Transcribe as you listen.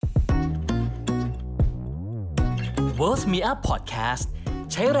Worth Me Up Podcast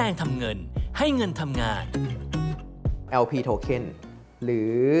ใช้แรงทำเงินให้เงินทำงาน LP Token หรื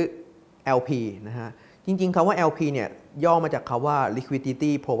อ LP นะฮะจริงๆคำว่า LP เนี่ยย่อมาจากคำว่า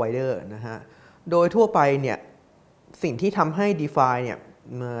Liquidity Provider นะฮะโดยทั่วไปเนี่ยสิ่งที่ทำให้ DeFi เนี่ย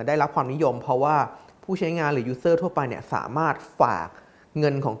ได้รับความนิยมเพราะว่าผู้ใช้งานหรือ User ทั่วไปเนี่ยสามารถฝากเงิ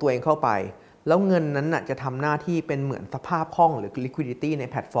นของตัวเองเข้าไปแล้วเงินนั้นจะทำหน้าที่เป็นเหมือนสภาพคล่องหรือ liquidity ใน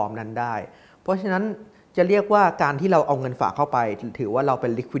แพลตฟอร์มนั้นได้เพราะฉะนั้นจะเรียกว่าการที่เราเอาเงินฝากเข้าไปถือว่าเราเป็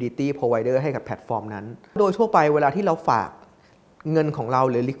น liquidity provider ให้กับแพลตฟอร์มนั้นโดยทั่วไปเวลาที่เราฝากเงินของเรา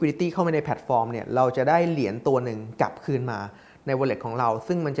หรือ liquidity เข้ามาในแพลตฟอร์มเนี่ยเราจะได้เหรียญตัวหนึ่งกลับคืนมาใน wallet ของเรา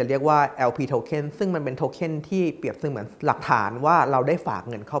ซึ่งมันจะเรียกว่า LP token ซึ่งมันเป็นโทเค็นที่เปรียบเสมือนหลักฐานว่าเราได้ฝาก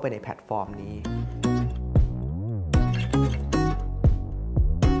เงินเข้าไปในแพลตฟอร์มนี้